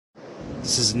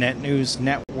This is Net News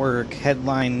Network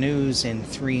headline news in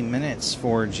 3 minutes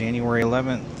for January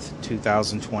 11th,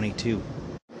 2022.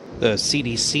 The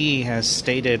CDC has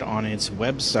stated on its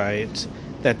website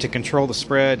that to control the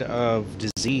spread of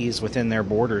disease within their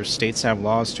borders, states have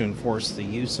laws to enforce the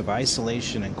use of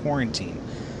isolation and quarantine.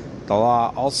 The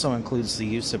law also includes the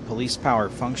use of police power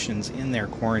functions in their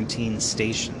quarantine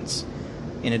stations.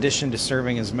 In addition to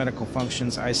serving as medical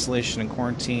functions, isolation and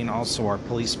quarantine also are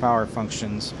police power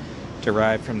functions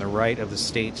derived from the right of the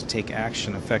state to take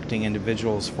action affecting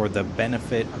individuals for the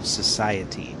benefit of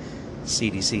society,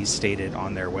 CDC stated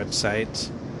on their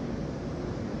website.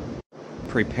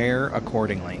 Prepare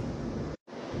accordingly.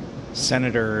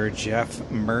 Senator Jeff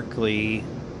Merkley,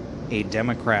 a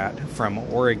Democrat from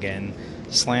Oregon,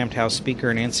 slammed House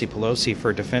Speaker Nancy Pelosi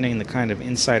for defending the kind of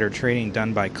insider trading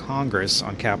done by Congress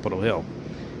on Capitol Hill.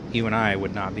 You and I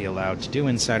would not be allowed to do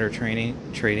insider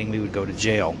trading. We would go to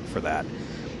jail for that.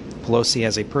 Pelosi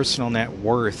has a personal net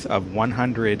worth of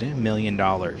 $100 million.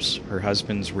 Her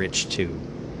husband's rich too.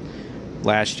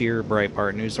 Last year,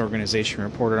 Breitbart news organization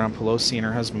reported on Pelosi and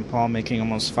her husband Paul making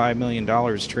almost $5 million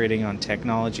trading on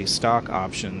technology stock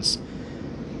options.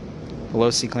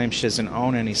 Pelosi claims she doesn't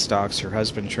own any stocks her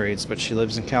husband trades, but she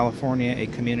lives in California, a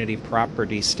community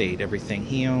property state. Everything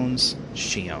he owns,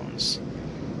 she owns.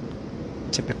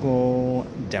 Typical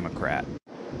Democrat.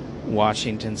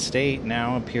 Washington State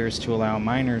now appears to allow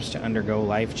minors to undergo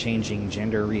life-changing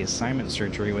gender reassignment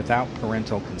surgery without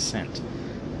parental consent.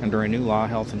 Under a new law,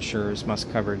 health insurers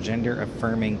must cover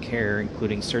gender-affirming care,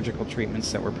 including surgical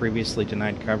treatments that were previously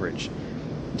denied coverage.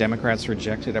 Democrats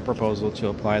rejected a proposal to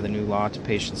apply the new law to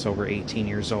patients over 18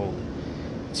 years old.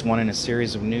 It's one in a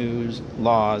series of new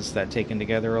laws that, taken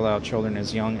together, allow children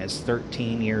as young as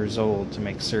 13 years old to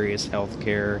make serious health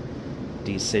care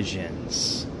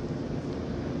decisions.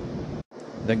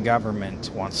 The government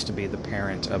wants to be the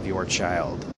parent of your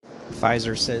child.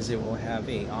 Pfizer says it will have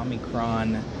a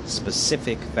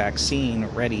Omicron-specific vaccine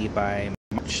ready by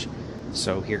March.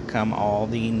 So here come all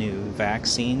the new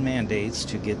vaccine mandates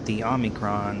to get the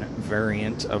Omicron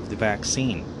variant of the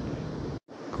vaccine.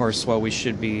 Of course, well, we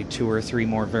should be 2 or 3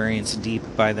 more variants deep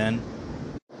by then.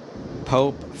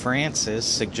 Pope Francis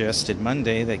suggested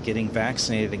Monday that getting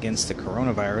vaccinated against the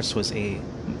coronavirus was a,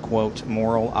 quote,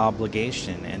 moral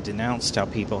obligation, and denounced how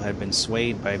people had been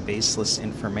swayed by baseless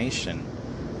information,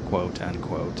 quote,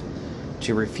 unquote,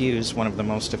 to refuse one of the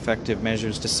most effective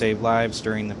measures to save lives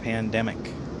during the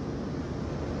pandemic.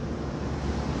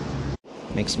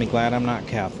 Makes me glad I'm not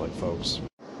Catholic, folks.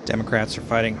 Democrats are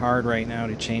fighting hard right now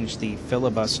to change the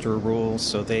filibuster rules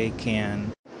so they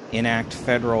can enact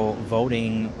federal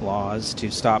voting laws to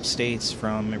stop states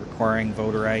from requiring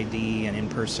voter ID and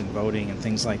in-person voting and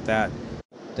things like that.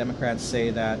 Democrats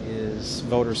say that is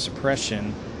voter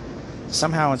suppression.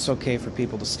 Somehow it's okay for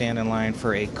people to stand in line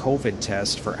for a COVID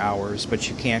test for hours, but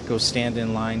you can't go stand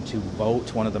in line to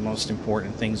vote, one of the most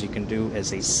important things you can do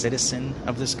as a citizen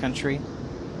of this country.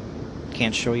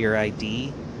 Can't show your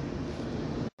ID.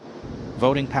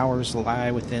 Voting powers lie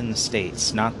within the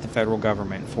states, not the federal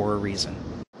government, for a reason.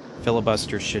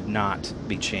 Filibuster should not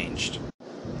be changed.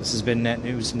 This has been Net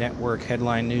News Network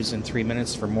headline news in 3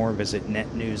 minutes. For more, visit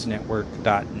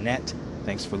netnewsnetwork.net.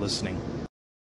 Thanks for listening.